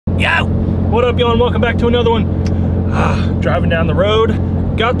Yo! What up, y'all, and welcome back to another one. Driving down the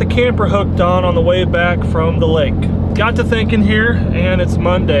road, got the camper hooked on the way back from the lake. Got to thinking here, and it's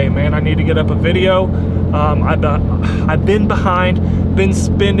Monday, man. I need to get up a video. I've been behind, been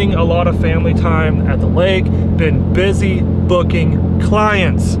spending a lot of family time at the lake, been busy booking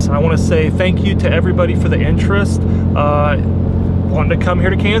clients. I want to say thank you to everybody for the interest. Wanting to come here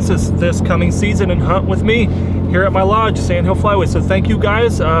to Kansas this coming season and hunt with me here at my lodge, Sand Hill Flyway. So thank you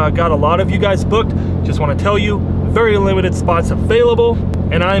guys. Got a lot of you guys booked. Just want to tell you, very limited spots available,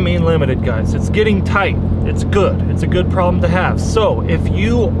 and I mean limited, guys. It's getting tight. It's good. It's a good problem to have. So if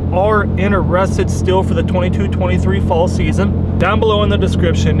you are interested still for the 22-23 fall season, down below in the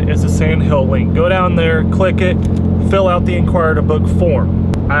description is the Sand Hill link. Go down there, click it, fill out the inquire to book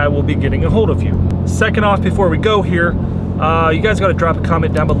form. I will be getting a hold of you. Second off, before we go here, you guys got to drop a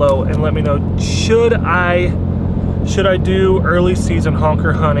comment down below and let me know, should I do early season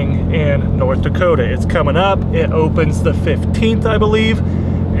honker hunting in North Dakota? It's coming up. It opens the 15th, I believe,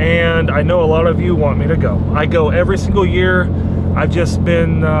 and I know a lot of you want me to go. I go every single year. I've just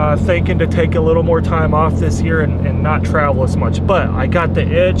been thinking to take a little more time off this year and not travel as much, but I got the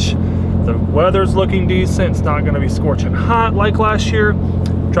itch. The weather's looking decent. It's not going to be scorching hot like last year.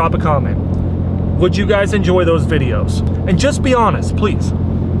 Drop a comment. Would you guys enjoy those videos? And just be honest, please.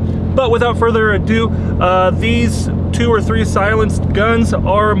 But without further ado, these 2 or 3 silenced guns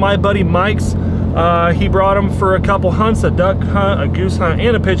are my buddy Mike's. He brought them for a couple hunts, a duck hunt, a goose hunt,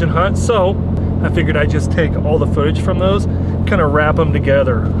 and a pigeon hunt. So I figured I'd just take all the footage from those, kind of wrap them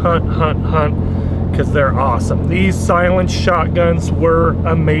together. Hunt, because they're awesome. These silenced shotguns were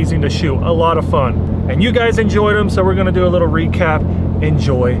amazing to shoot, a lot of fun. And you guys enjoyed them, so we're gonna do a little recap.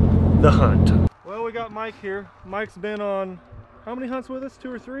 Enjoy the hunt. Well, we got Mike here. Mike's been on how many hunts with us?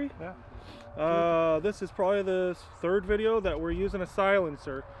 2 or 3? Yeah. This is probably the 3rd video that we're using a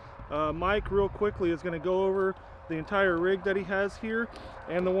silencer. Mike, real quickly, is going to go over the entire rig that he has here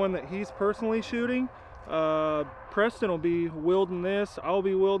and the one that he's personally shooting. Preston will be wielding this. I'll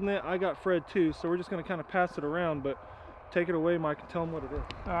be wielding it. I got Fred too, so we're just going to kind of pass it around, but take it away, Mike, and tell them what it is.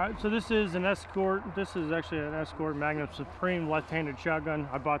 All right, so this is an Escort. This is actually an Escort Magnum Supreme left-handed shotgun.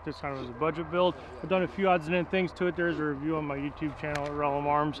 I bought this kind of as a budget build. I've done a few odds and ends things to it. There's a review on my YouTube channel at Realm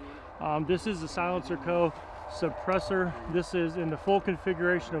Arms. This is the Silencer Co. suppressor. This is in the full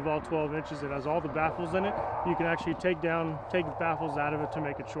configuration of all 12 inches. It has all the baffles in it. You can actually take the baffles out of it to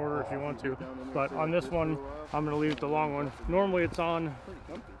make it shorter if you want to. But on this one, I'm going to leave it the long one. Normally it's on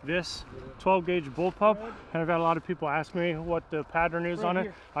this 12 gauge bullpup, and I've had a lot of people ask me what the pattern is on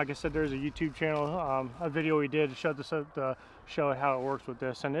it. Like I said, there's a YouTube channel, a video we did to show this up, to show how it works with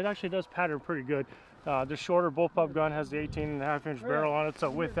this, and it actually does pattern pretty good. The shorter bullpup gun has the 18.5-inch barrel on it, so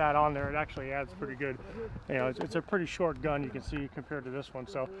with that on there, it actually adds pretty good. You know, it's a pretty short gun, you can see, compared to this one.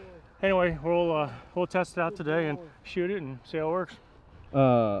 So anyway, we'll test it out today and shoot it and see how it works.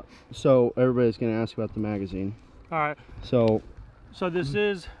 So everybody's gonna ask about the magazine. All right. So this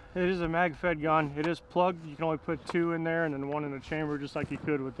is a mag-fed gun. It is plugged. You can only put 2 in there and then 1 in the chamber, just like you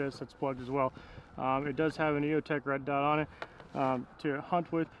could with this. That's plugged as well. It does have an EOTech red dot on it to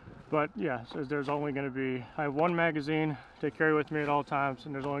hunt with. But yeah, so there's only going to be, I have 1 magazine to carry with me at all times,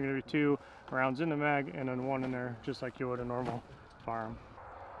 and there's only going to be 2 rounds in the mag and then 1 in there, just like you would a normal firearm.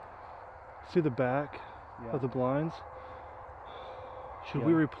 See the back of the blinds? Should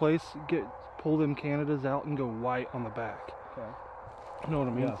we pull them Canadas out and go white on the back? Okay. You know what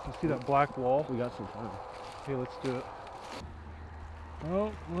I mean? You see that black wall? We got some time. Okay, let's do it.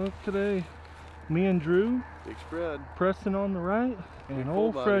 Well, look today. Me and Drew, Big spread. Preston on the right, and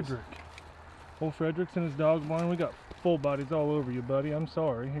old Frederick. Old Frederick's in his dog blind. We got full bodies all over you, buddy. I'm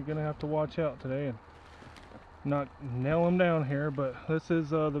sorry. You're gonna have to watch out today and not nail them down here. But this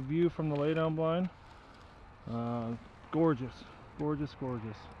is the view from the laydown blind. Gorgeous, gorgeous,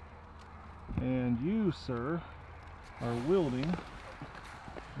 gorgeous. And you, sir, are wielding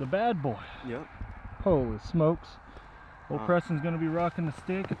the bad boy. Yep. Holy smokes. Old Preston's gonna be rocking the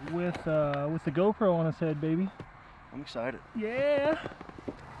stick with the GoPro on his head, baby. I'm excited. Yeah.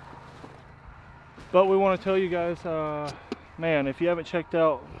 But we want to tell you guys, man, if you haven't checked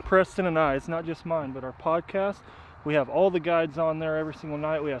out Preston and I, it's not just mine, but our podcast. We have all the guides on there every single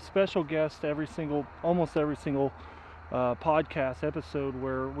night. We have special guests almost every single podcast episode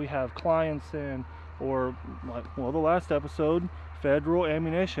where we have clients in, or like, well, the last episode, Federal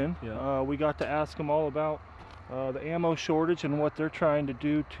Ammunition. Yeah. We got to ask them all about the ammo shortage and what they're trying to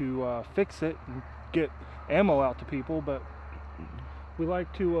do to fix it and get ammo out to people. But we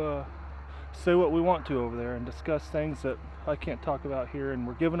like to say what we want to over there and discuss things that I can't talk about here, and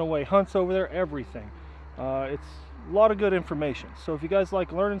we're giving away hunts over there, everything. It's a lot of good information. So if you guys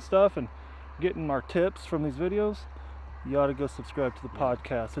like learning stuff and getting our tips from these videos, you ought to go subscribe to the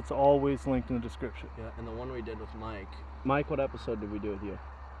podcast. It's always linked in the description. Yeah, and the one we did with Mike. Mike, what episode did we do with you?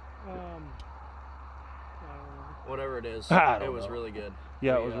 Whatever it is, it was really good.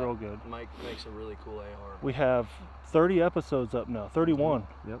 Yeah, it was real good. Mike makes a really cool AR. We have 30 episodes up now, 31.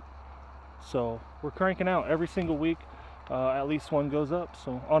 Yep. So we're cranking out every single week. At least one goes up,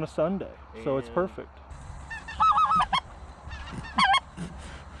 so on a Sunday. So it's perfect.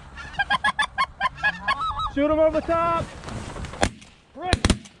 Shoot him over the top. Right.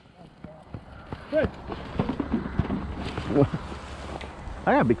 Right.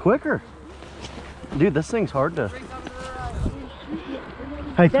 I gotta be quicker. Dude, this thing's hard to...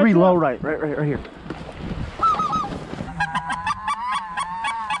 Hey, 3 low right here.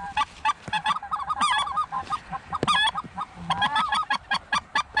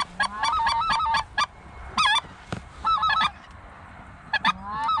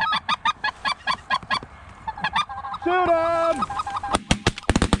 Shoot him!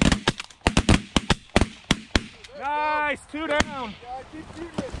 Nice, 2 down.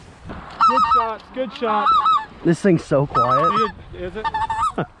 Good shots, good shots. This thing's so quiet. Is it?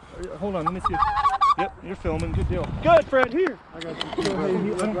 Hold on, let me see. Yep, you're filming. Good deal. Good, Fred. Here. I got you. I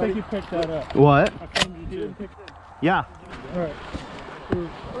don't think you picked that up. What? I claimed you didn't pick that up. Yeah. All right.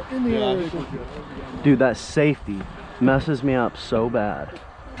 In the area. Dude, that safety messes me up so bad.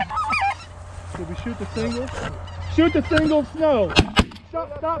 Did we shoot the single? Shoot the single, snow.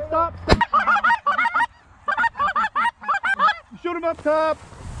 Stop. Shoot him up top.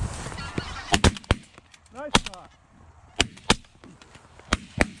 Nice shot.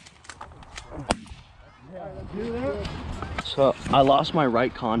 So I lost my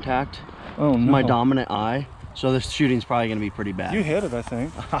right contact. Oh no. My dominant eye. So this shooting's probably gonna be pretty bad. You hit it, I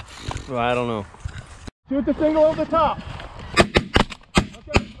think. Well, I don't know. Shoot the single over the top.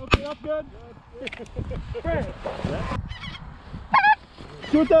 Okay, that's good.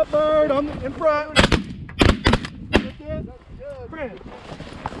 Shoot that bird in front.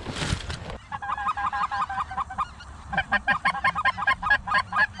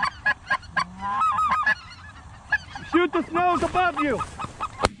 Shoot the snows above you.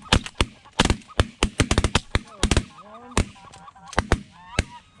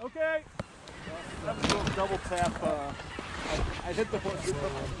 Okay. That was a little double tap. I hit the one.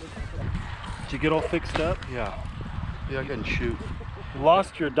 Did you get all fixed up? Yeah. Yeah, I couldn't shoot.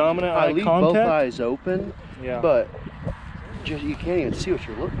 Lost your dominant I eye leave contact? both eyes open, Yeah. but just you can't even see what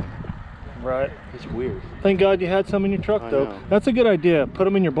you're looking at. Right. It's weird. Thank God you had some in your truck, though. know. That's a good idea. Put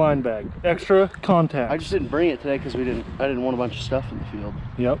them in your blind bag. Extra contacts. I just didn't bring it today because I didn't want a bunch of stuff in the field.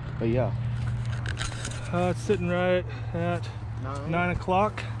 Yep. But yeah. It's sitting right at 9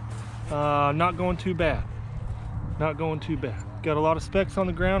 o'clock. Not going too bad. Not going too bad. Got a lot of specks on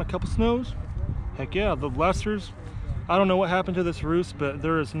the ground, a couple snows. Heck yeah, the lessers. I don't know what happened to this roost, but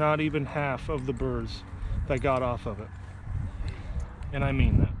there is not even half of the birds that got off of it. And I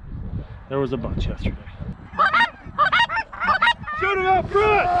mean that. There was a bunch yesterday. Shoot it up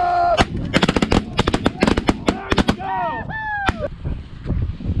front! There you go!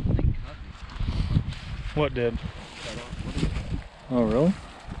 What did? Oh, really?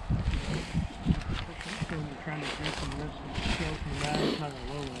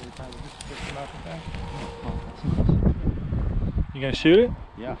 You gonna shoot it?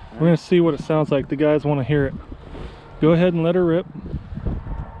 Yeah. We're gonna see what it sounds like. The guys want to hear it. Go ahead and let her rip.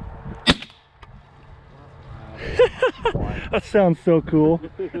 That sounds so cool.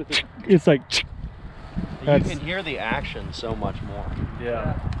 It's like You can hear the action so much more.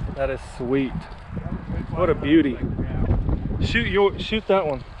 Yeah, that is sweet. What a beauty. Shoot that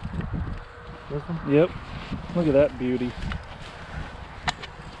one. This one? Yep. Look at that beauty.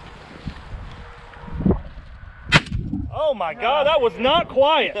 Oh my God, that was not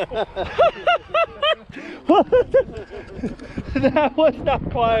quiet. That was not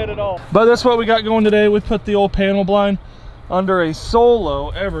quiet at all. But that's what we got going today. We put the old panel blind under a solo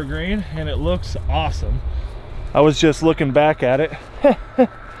evergreen and it looks awesome. I was just looking back at it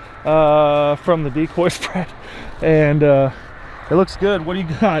from the decoy spread and it looks good. What do you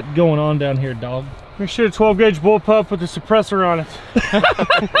got going on down here, dog? We shoot a 12 gauge bullpup with a suppressor on it.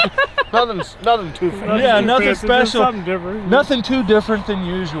 nothing too fancy. Yeah, nothing special. Something different. Nothing too different than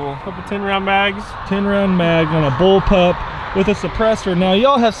usual. Couple 10-round mags. 10-round mag on a bullpup with a suppressor. Now,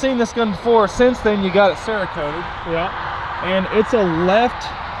 y'all have seen this gun before. Since then, you got it Cerakoted. Yeah. And it's a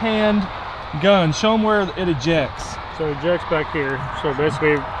left-hand gun. Show them where it ejects. So it ejects back here. So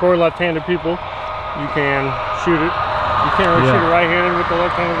basically, for left-handed people, you can shoot it You can't really shoot it right-handed with the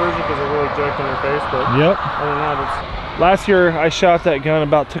left-handed version because it will eject in your face, but yep. other than that, Last year I shot that gun,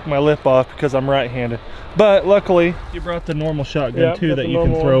 about took my lip off because I'm right-handed. But luckily, you brought the normal shotgun too that you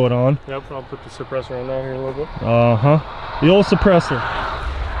can throw it on. Yep, I'll put the suppressor on down here a little bit. Uh-huh. The old suppressor.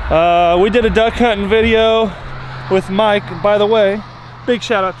 We did a duck hunting video with Mike. By the way, big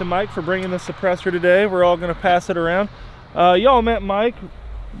shout out to Mike for bringing the suppressor today. We're all gonna pass it around. Y'all met Mike,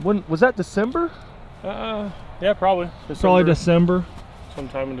 when was that, December? Yeah, probably. Probably December.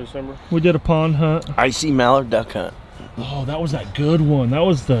 Sometime in December. We did a pond hunt. Icy mallard duck hunt. Oh, that was that good one. That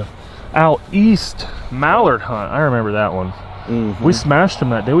was the out east mallard hunt. I remember that one. We smashed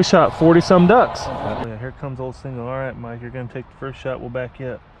them that day. We shot 40 some ducks. Yeah, here comes old single. All right, Mike, you're gonna take the first shot. We'll back you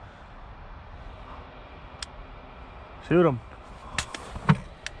up. Shoot him.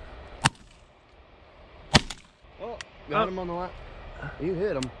 Oh, got him on the lap. You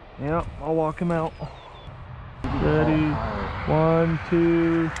hit him. Yeah, I'll walk him out. Ready? 1,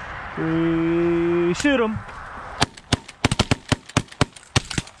 2, 3. Shoot him.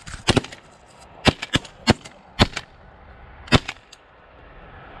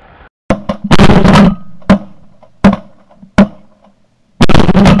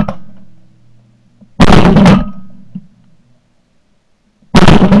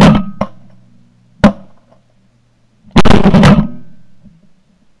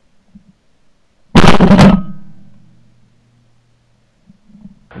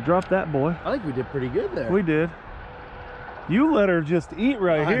 Drop that boy. I think we did pretty good there. We did. You let her just eat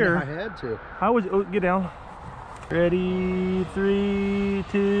right here. I had to. How was? Oh, get down. Ready? 3,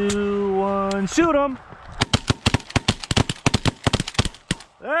 2, 1. Shoot him.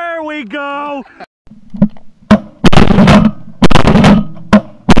 There we go.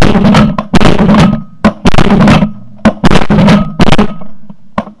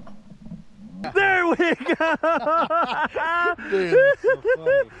 There we go. Dude, that's so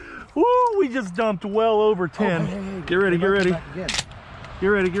funny. Woo, we just dumped well over 10. Hey, get ready, get ready. Get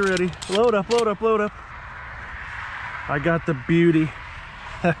ready, get ready. Load up, load up, load up. I got the beauty.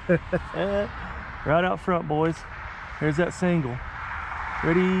 Right out front, boys. Here's that single.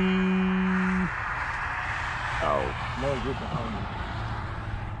 Ready? Oh. No, you're behind me.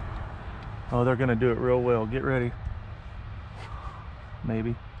 Oh, they're gonna do it real well. Get ready.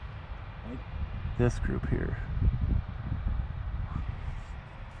 Maybe. This group here.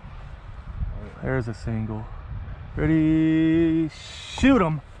 There's a single. Ready? Shoot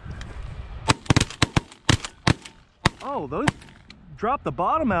them. Oh, those dropped the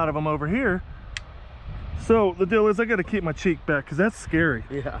bottom out of them over here. So the deal is I got to keep my cheek back because that's scary.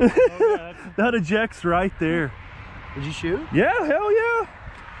 Yeah. That ejects right there. Did you shoot? Yeah, hell yeah.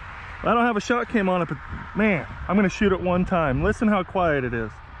 I don't have a shot cam on it, but man, I'm going to shoot it one time. Listen how quiet it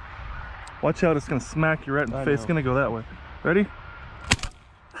is. Watch out, it's going to smack you right in the face. It's going to go that way. Ready?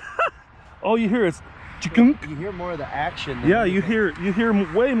 All you hear is you hear more of the action than yeah, you hear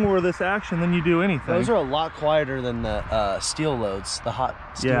way more of this action than you do anything. those are a lot quieter than the steel loads, the hot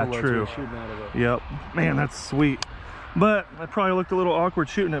steel loads true. shooting out of it. Yep. Man, that's sweet. But I probably looked a little awkward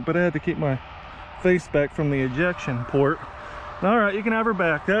shooting it, but I had to keep my face back from the ejection port. All right, you can have her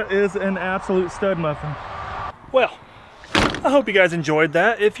back. That is an absolute stud muffin. Well, I hope you guys enjoyed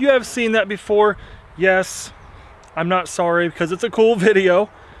that. If you have seen that before, yes, I'm not sorry because it's a cool video.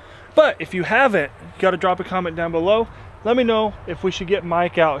 But if you haven't, you got to drop a comment down below. Let me know if we should get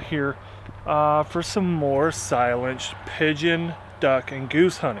Mike out here for some more silent pigeon, duck, and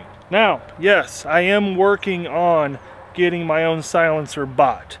goose hunting. Now, yes, I am working on getting my own silencer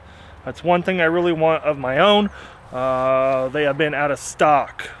bought. That's one thing I really want of my own. They have been out of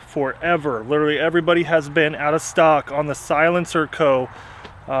stock forever. Literally everybody has been out of stock on the Silencer Co.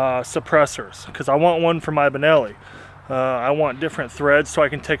 suppressors because I want one for my Benelli. I want different threads so I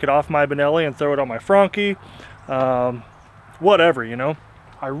can take it off my Benelli and throw it on my Franke. Whatever, you know.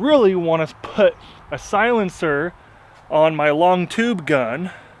 I really want to put a silencer on my long tube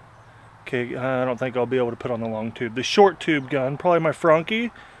gun. Okay, I don't think I'll be able to put on the long tube. The short tube gun, probably my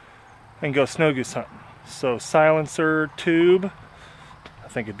Franke, and go snow goose hunting. So silencer tube, I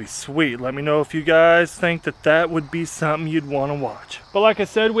think it'd be sweet. Let me know if you guys think that that would be something you'd want to watch. But like I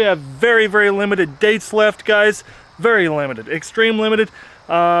said, we have very, very limited dates left, guys. Very limited, extreme limited,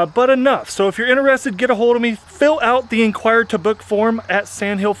 but enough. So if you're interested, get a hold of me. Fill out the inquire to book form at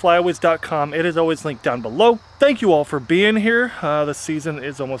sandhillflyaways.com. It is always linked down below. Thank you all for being here. The season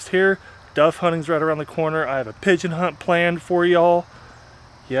is almost here. Dove hunting's right around the corner. I have a pigeon hunt planned for y'all.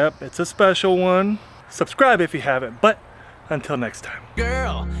 Yep, it's a special one. Subscribe if you haven't, but until next time.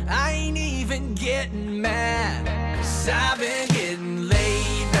 Girl, I ain't even getting mad, 'cause I've been getting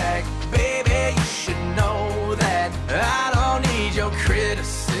laid back. Baby, you should know that I don't need your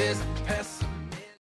criticism.